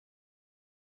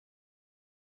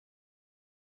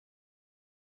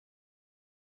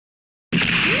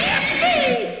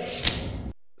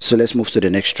So let's move to the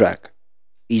next track.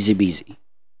 Easy Beezy.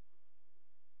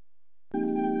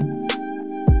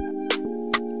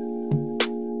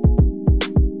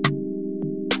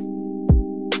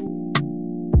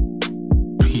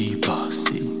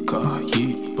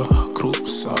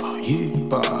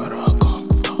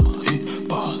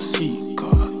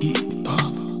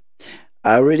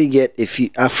 I already get a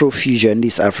few Afrofusion,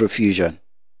 this Afrofusion.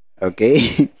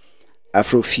 Okay?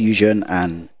 Afrofusion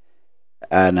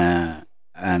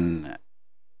and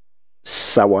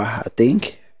Sawa, I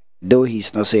think. Though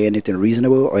he's not saying anything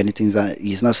reasonable or anything that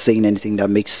he's not saying anything that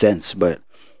makes sense, but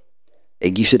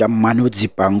it gives you that Mano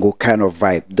Zipango kind of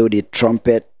vibe. Though the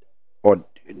trumpet or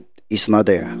it's not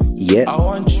there yet. I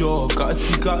want your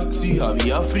kati, I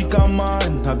be African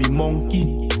man, I be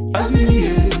monkey. As in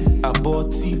here, I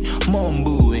bought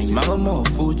Mambo and Mama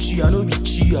Fochi, I know be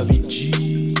G, I be G.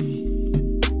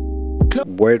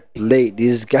 Wordplay,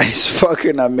 this guy is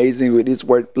fucking amazing with this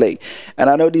wordplay, and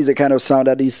I know this is the kind of sound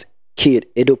that this kid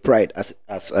Edo Pride has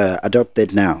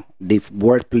adopted now. The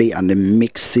wordplay and the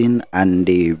mixing and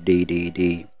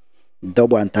the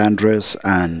double entendres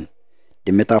and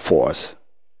the metaphors.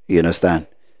 You understand?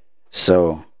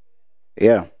 So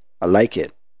yeah, I like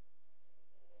it.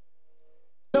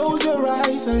 Close your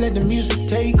eyes and let the music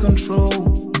take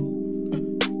control.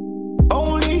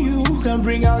 Only you can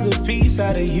bring out the peace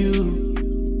out of you.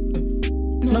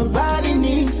 Nobody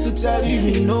needs to tell you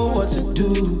you know what to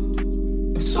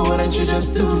do. So why don't you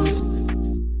just do it?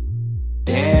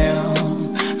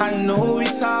 Damn, I know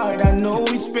it's hard, I know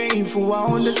it's painful, I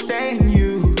understand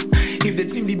you. If the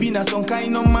team be been a some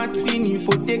kind of martini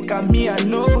for take a me, I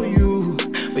know you.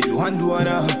 But you want to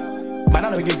wanna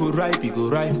banana we get for ripe, you go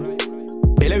ripe.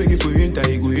 Bele we get for enter,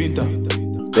 you go enter.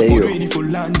 There you go. When for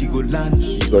land, you go land.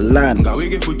 You go land. We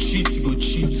get for cheat, you go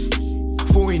cheat.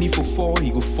 4 when for 4,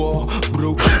 he go 4,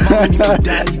 bro. Man, when he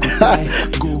die, he go die.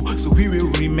 Go, so we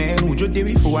will remain. We just do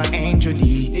it for our angel.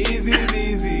 Easy,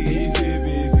 busy, easy,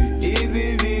 busy,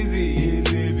 easy, busy,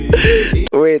 easy, busy.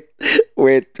 Wait.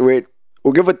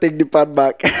 We'll give a take the part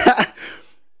back.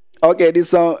 Okay, this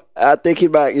song, I take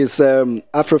it back. It's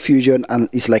Afrofusion and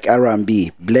it's like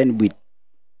R&B blend with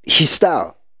his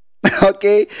style.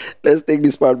 Okay, let's take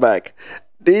this part back.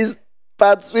 This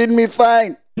part with me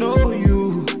fine. Know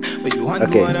you, but you want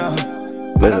okay.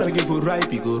 Banana we get for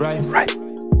ripe, you go ripe. Right.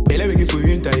 Bele we get for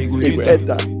enter, you go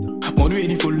enter. Money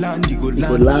we for land, you go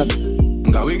land.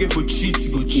 Nga we get for cheat,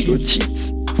 you go cheat.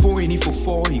 4 when for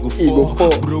 4, he go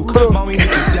 4. Broke. Man when he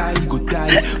go die, he go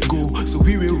die. Go, so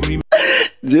we will remain.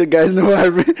 Do you guys know what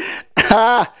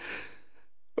I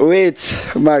mean? Wait,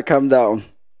 Mark, calm down.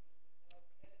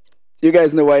 You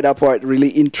guys know why that part really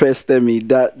interested me.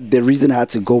 That the reason I had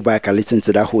to go back and listen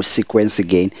to that whole sequence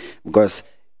again, because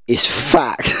it's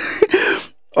fact.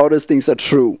 All those things are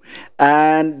true.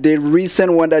 And the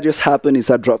recent one that just happened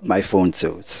is I dropped my phone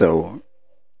too. So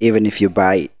even if you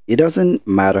buy it, it doesn't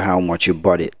matter how much you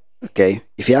bought it. Okay,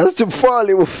 if it has to fall,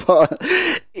 it will fall.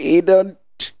 It don't.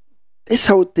 This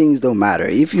how things don't matter.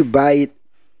 If you buy it,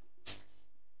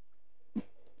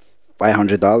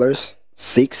 $500, $600,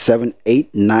 $700,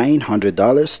 $800, $900,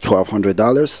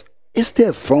 $1,200, it's still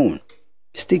a phone.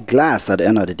 It's still glass at the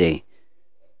end of the day.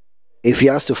 If it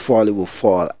has to fall, it will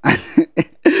fall.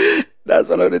 That's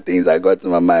one of the things that got to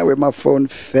my mind where my phone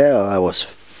fell. I was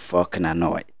fucking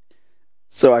annoyed.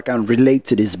 So I can relate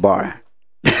to this bar.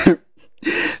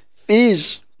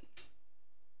 Fhish.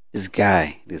 This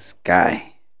guy.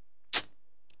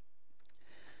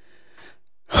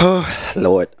 Oh,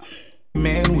 Lord.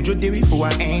 Man, would you do it for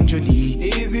an angel?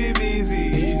 Easy, busy,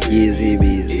 easy,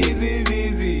 busy. Easy,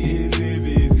 busy, easy,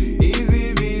 busy,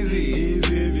 easy, busy,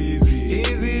 easy, busy,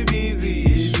 easy, busy,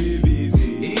 easy,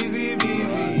 busy, easy, busy,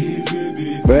 easy,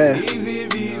 busy. Where?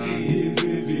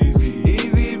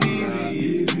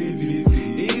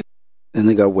 The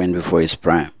nigga went before his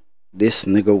prime. This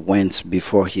nigga went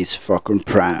before his fucking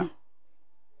prime.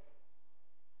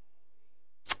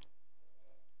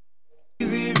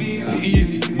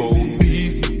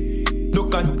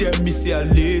 Can't tell me say I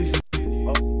lazy.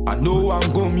 I know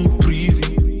I'm going to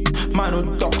prison. Man,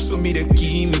 no talk so me the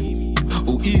key me.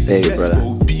 Oh, easy, yes,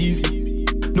 oh, busy.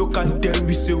 No can't tell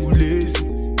me say we lazy.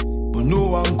 But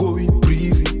no, I'm going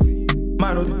prison.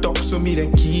 Man, no talk so me the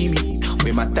key me.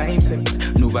 When my time set,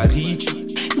 nobody reach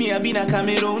me. I been a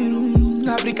Cameroon,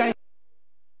 Africa.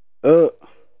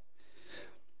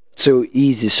 So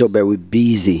easy, so bad we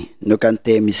busy. No can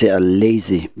tell me say I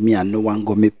lazy. Me and no one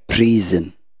go me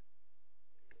prison.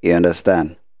 You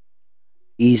understand?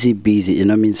 Easy, busy. You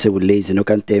know what I mean? Say we lazy. No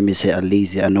can tell me say I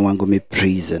lazy and no one go me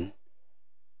prison.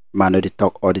 Man, no they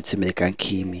talk all the time they can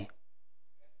kill me.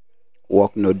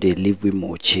 Work no day, live with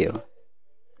more chill.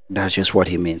 That's just what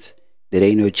he means. There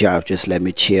ain't no job, just let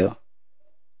me chill.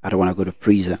 I don't want to go to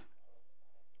prison.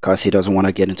 Because he doesn't want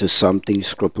to get into something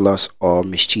scrupulous or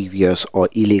mischievous or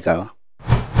illegal.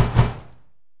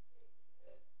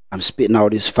 I'm spitting all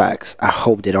these facts. I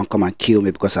hope they don't come and kill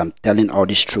me because I'm telling all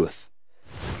this truth.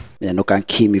 They no can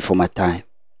kill me for my time.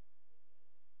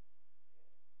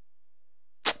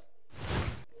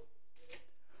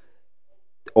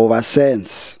 Over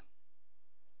sense.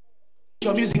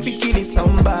 Your music be killing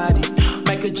somebody.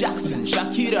 Michael Jackson,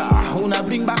 Shakira. Wanna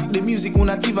bring back the music,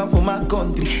 wanna even for my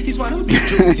country. This one will be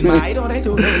jokes in my head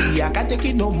already. I can't take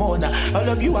it no more now. All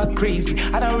of you are crazy.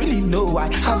 I don't really know why.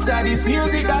 After this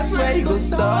music, I swear you go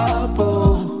stop.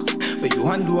 Oh, but you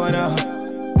want to wanna.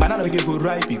 Banana we get for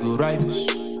ripe, you go ripe.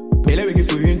 Bele we get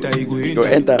for enter, you go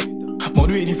enter.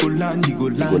 Money we for land, you go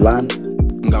land. You go land.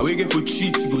 Nga we get for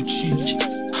cheat, you go cheat.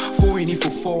 Four we need for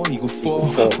four, he go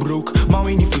four. Broke, man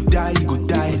we need for die, he go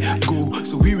die. Go,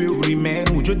 so we will remain.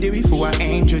 We just do it for our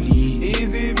angel.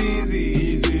 Easy busy,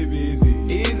 easy busy,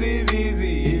 easy busy,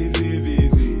 easy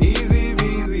busy, easy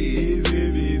busy, easy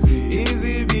busy,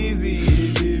 easy busy, easy busy,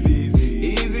 easy busy,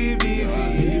 easy busy, easy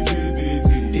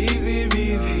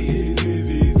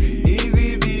busy,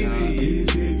 easy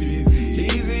busy,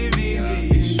 easy busy, easy busy,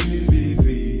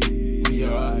 we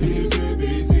are easy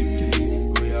busy,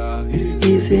 we are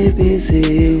easy busy,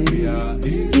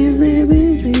 easy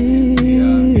busy.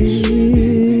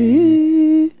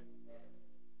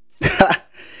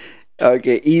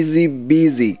 Okay, Easy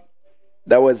Busy.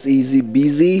 That was Easy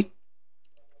Busy.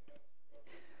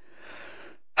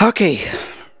 Okay,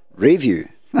 review.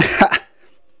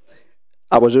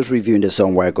 I was just reviewing the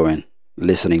song while going,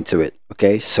 listening to it.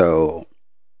 Okay, so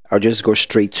I'll just go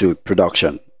straight to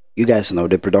production. You guys know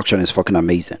the production is fucking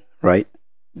amazing, right?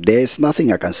 There's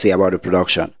nothing I can say about the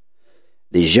production.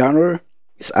 The genre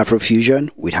is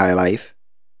Afrofusion with high life.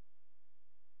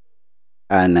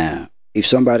 And if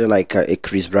somebody like a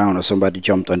Chris Brown or somebody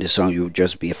jumped on the song, you would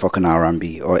just be a fucking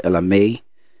R&B, or Ella May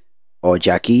or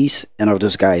Jackie's. And of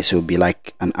those guys, it would be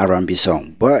like an R&B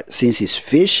song. But since it's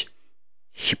Fhish,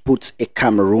 he puts a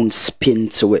Cameroon spin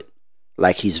to it,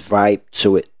 like his vibe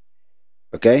to it.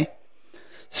 Okay,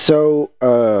 so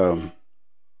the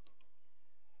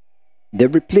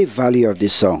replay value of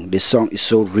this song is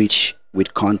so rich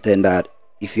with content that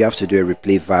if you have to do a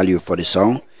replay value for the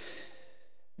song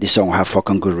will have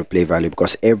fucking good replay value,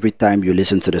 because every time you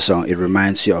listen to the song, it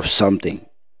reminds you of something.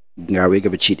 Yeah, we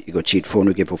give a cheat, you go cheat. Phone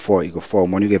we give a 4, you go 4.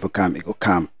 Money you give a cam, you go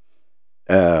cam.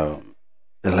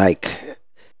 Like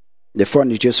the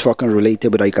fun is just fucking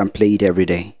relatable that you can play it every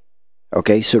day.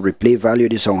 Okay, so replay value,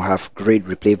 this song have great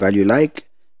replay value. Like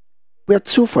we are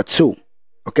 2 for 2.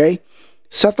 Okay,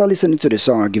 so after listening to the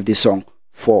song, I'll give this song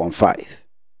 4 on 5.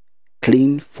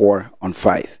 Clean 4 on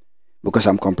 5. Because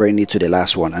I'm comparing it to the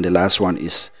last one, and the last one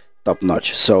is top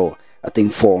notch. So I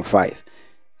think 4 on 5.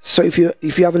 So if you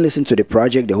haven't listened to the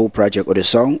project, the whole project or the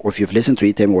song, or if you've listened to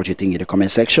it, tell me what you think in the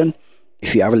comment section.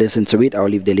 If you haven't listened to it, I'll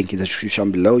leave the link in the description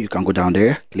below. You can go down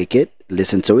there, click it,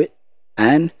 listen to it,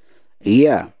 and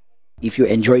yeah, if you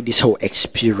enjoyed this whole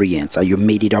experience and you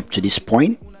made it up to this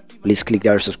point, please click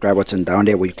that subscribe button down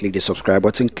there. When you click the subscribe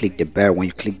button, click the bell. When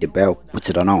you click the bell, put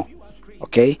it on all.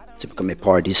 Okay, to become a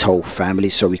part of this whole family,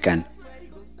 so we can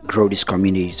grow this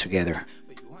community together.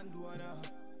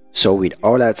 So with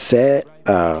all that said,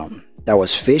 that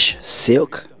was Fhish,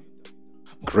 Silk,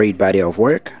 great body of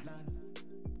work,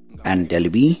 and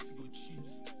Liby.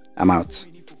 I'm out.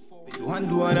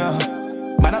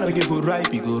 Banana we give for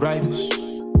ripe, you go ripe.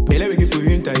 Bele we give for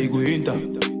enter, you go enter.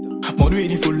 Money we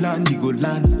need for land, you go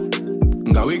land.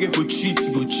 Nga we give for cheat,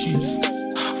 you go cheat.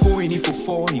 4 we need for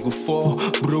 4, you go 4.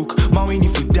 Broke, man we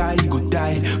need for die, you go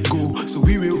die. Go, so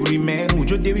we will remain. We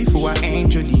just do it for our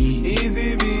angel.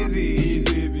 Easy busy.